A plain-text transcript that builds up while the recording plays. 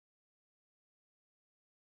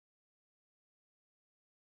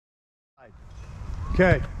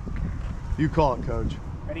Okay. You call it, coach.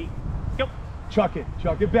 Ready? Go. Chuck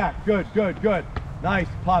it back. Good, good, good. Nice.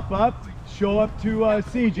 Pop up. Show up to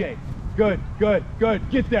CJ. Good, good, good.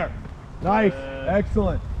 Get there. Nice.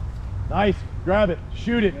 Excellent. Nice. Grab it.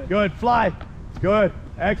 Shoot it. Good. Fly. Good.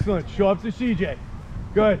 Excellent. Show up to CJ.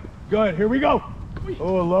 Good, good. Here we go.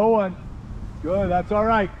 Oh, a low one. Good. That's all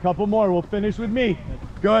right. Couple more. We'll finish with me.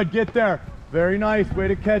 Good. Get there. Very nice. Way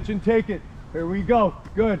to catch and take it. Here we go.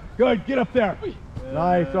 Good, good. Get up there.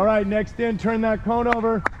 Nice. All right. Next in. Turn that cone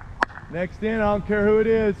over. Next in. I don't care who it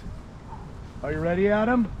is. Are you ready,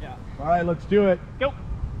 Adam? Yeah. All right. Let's do it. Go.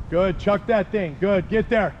 Good. Chuck that thing. Good. Get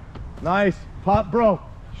there. Nice. Pop, bro.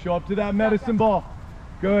 Show up to that medicine ball.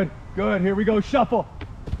 Good. Good. Here we go. Shuffle.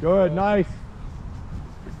 Good. Nice.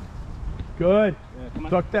 Good.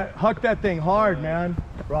 Huck that thing hard, man.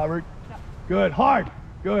 Robert. Good. Hard.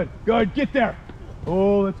 Good. Good. Get there.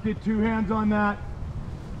 Oh, let's get 2 hands on that.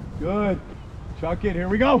 Good. Chuck it. Here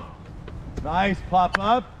we go. Nice. Pop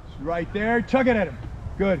up. Right there. Chuck it at him.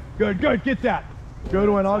 Good. Good. Good. Get that. Good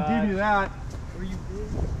one. I'll give you that.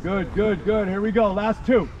 Good. Good. Good. Here we go. Last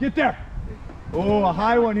 2. Get there. Oh, a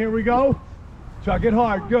high one. Here we go. Chuck it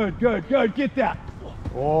hard. Good. Good. Good. Get that.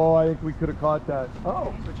 Oh, I think we could have caught that.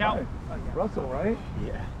 Oh, switch out. Russell, right?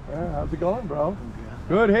 Yeah. How's it going, bro?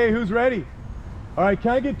 Good. Hey, who's ready? All right,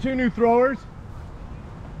 can I get 2 new throwers?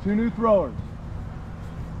 2 new throwers.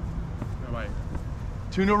 Nobody.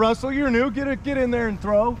 2 new. Russell, you're new. Get in there and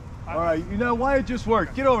throw. All right, you know why it just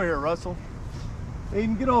worked. Get over here, Russell.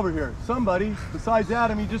 Aiden, get over here. Somebody besides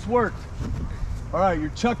Adam, he just worked. All right, you're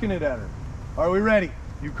chucking it at her. Are we ready?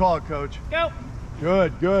 You call it, coach. Go.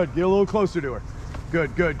 Good, good. Get a little closer to her.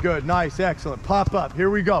 Good, good, good. Nice, excellent. Pop up. Here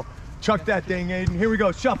we go. Chuck that thing, Aiden. Here we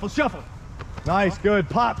go. Shuffle, shuffle. Nice, good.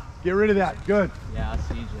 Pop. Get rid of that. Good. Yeah,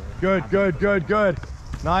 CJ. Good, good, good, good.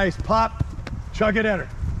 Nice. Pop. Chuck it at her.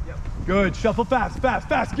 Yep. Good. Shuffle fast, fast,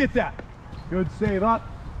 fast. Get that. Good. Save up.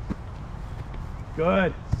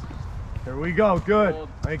 Good. Here we go. Good.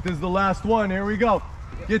 I think this is the last one. Here we go.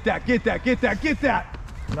 Get that, get that, get that, get that.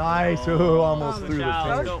 Nice. Ooh, almost through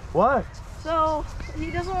the finger. What? So he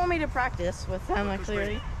doesn't want me to practice with them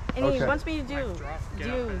clearly, and he wants me to do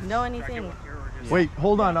you know anything? Wait,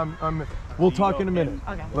 hold on. We'll talk in a minute.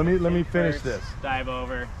 Okay. Let me finish this. Dive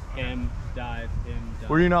over him, dive.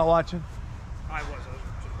 Were you not watching? I was.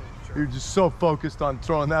 You're just so focused on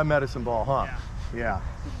throwing that medicine ball, huh? Yeah.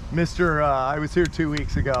 Mr. I was here 2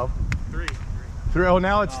 weeks ago. 3. 3. Oh,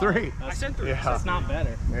 now it's 3. I said 3. Yeah. That's not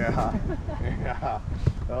better. Yeah. Yeah.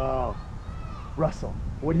 Oh. Russell,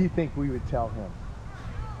 what do you think we would tell him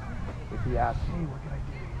if he asked, hey, what can I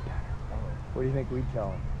do to get better? What do you think we'd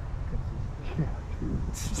tell him? Yeah,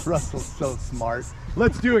 dude. Russell's so smart.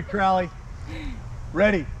 Let's do it, Crowley.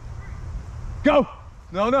 Ready? Go!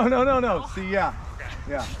 No, no, no, no, no. See, yeah.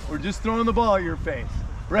 Yeah. We're just throwing the ball at your face.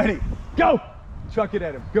 Ready? Go! Chuck it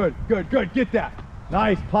at him. Good, good, good. Get that.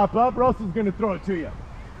 Nice. Pop up. Russell's going to throw it to you.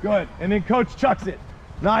 Good. And then coach chucks it.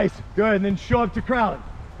 Nice. Good. And then show up to Crowley.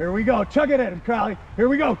 Here we go. Chuck it at him, Crowley. Here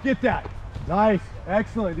we go. Get that. Nice.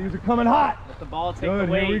 Excellent. These are coming hot. Let the ball take Good.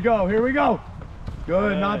 the weight. Here we go. Here we go.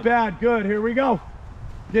 Good. Not bad. Good. Here we go.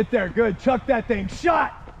 Get there. Good. Chuck that thing.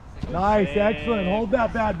 Shot. Nice. Excellent. Hold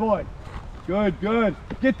that bad boy. Good. Good.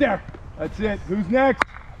 Get there. That's it. Who's next?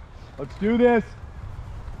 Let's do this.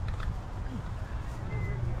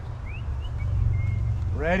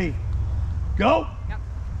 Ready. Go. Yep.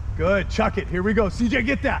 Good. Chuck it. Here we go. CJ,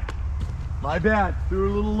 get that. My bad.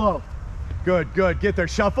 Threw a little low. Good, good. Get there.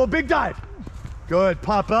 Shuffle. Big dive. Good.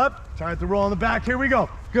 Pop up. Trying to roll on the back. Here we go.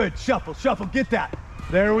 Good. Shuffle. Shuffle. Get that.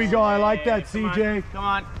 There we go. I like that, CJ. Come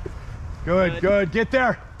on. Good, good. Get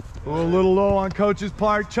there. Oh, a little low on coach's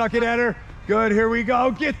part. Chuck it at her. Good. Here we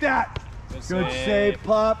go. Get that. Good save.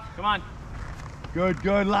 Pop. Come on. Good,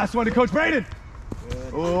 good. Last one to Coach Braden.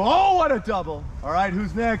 Oh, what a double. All right,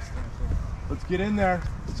 who's next? Let's get in there.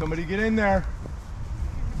 Somebody get in there.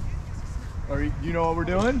 You know what we're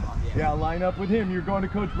doing? Yeah, line up with him. You're going to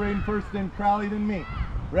Coach Braden first, then Crowley, then me.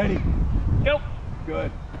 Ready? Go.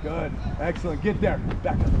 Good, good. Excellent. Get there.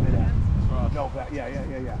 Back up a minute. No, back.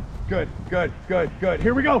 Yeah. Good, good, good, good.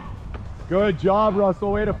 Here we go. Good job,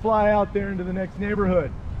 Russell. Way to fly out there into the next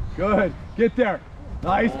neighborhood. Good. Get there.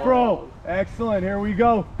 Nice, bro. Excellent. Here we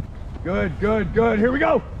go. Good, good, good. Here we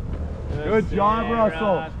go. Good job,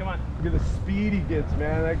 Russell. Come on. Look at the speed he gets,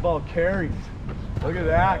 man. That ball carries. Look at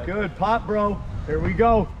that. Good. Pop, bro. Here we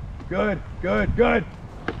go. Good, good, good.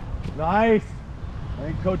 Nice. I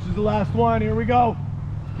think coach is the last one. Here we go.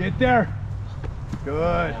 Get there.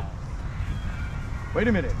 Good. Wait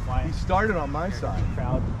a minute. He started on my side.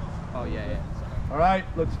 Crowd. Oh, yeah. All right,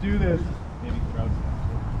 let's do this. Maybe crowd.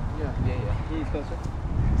 Yeah. He's closer.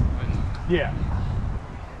 Yeah.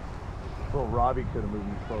 Well, Robbie could have moved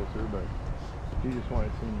me closer, but he just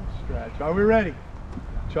wanted to see me stretch. Are we ready?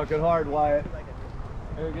 Chuck it hard, Wyatt.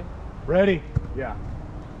 Okay. Ready? Yeah.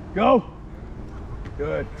 Go.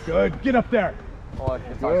 Good, good. Get up there.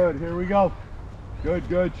 Good, here we go. Good,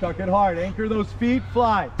 good. Chuck it hard. Anchor those feet,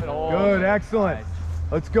 fly. Good, excellent.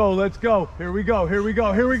 Let's go, let's go. Here we go, here we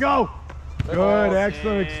go, here we go. Good,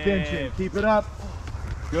 excellent extension. Keep it up.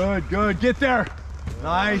 Good, good. Get there.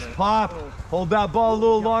 Nice pop. Hold that ball a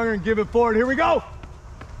little longer and give it forward. Here we go.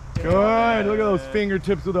 Good. Look at those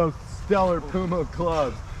fingertips of those stellar Puma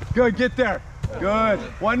clubs. Good, get there. Good.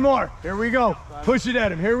 One more. Here we go. Push it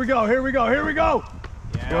at him. Here we go, here we go, here we go.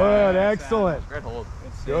 Good, excellent. Great hold.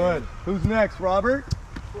 Good. Who's next, Robert?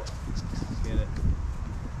 Get it.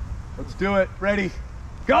 Let's do it. Ready?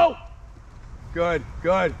 Go! Good,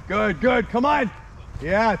 good, good, good. Come on.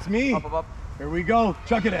 Yeah, it's me. Up, up, up. Here we go.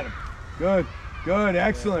 Chuck it at him. Good, good,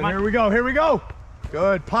 excellent. Here we go, here we go.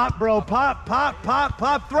 Good. Pop, bro. Pop, pop, pop,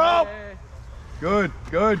 pop, throw. Good,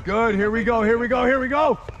 good, good. Here we go, here we go, here we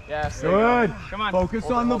go. Yes. Good. Come on. Focus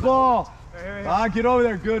on the ball. Get over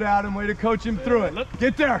there. Good, Adam. Way to coach him through it.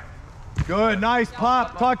 Get there. Good, nice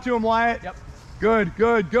pop. Talk to him, Wyatt. Yep. Good,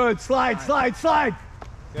 good, good. Slide, slide, slide.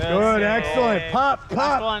 Good, excellent. Pop,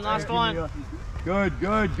 pop. Last one. Good,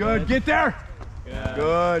 good, good. Get there. Yeah.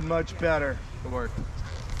 Good, much better. Good work.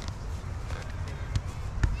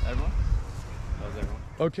 Everyone? That was everyone.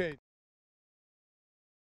 Okay.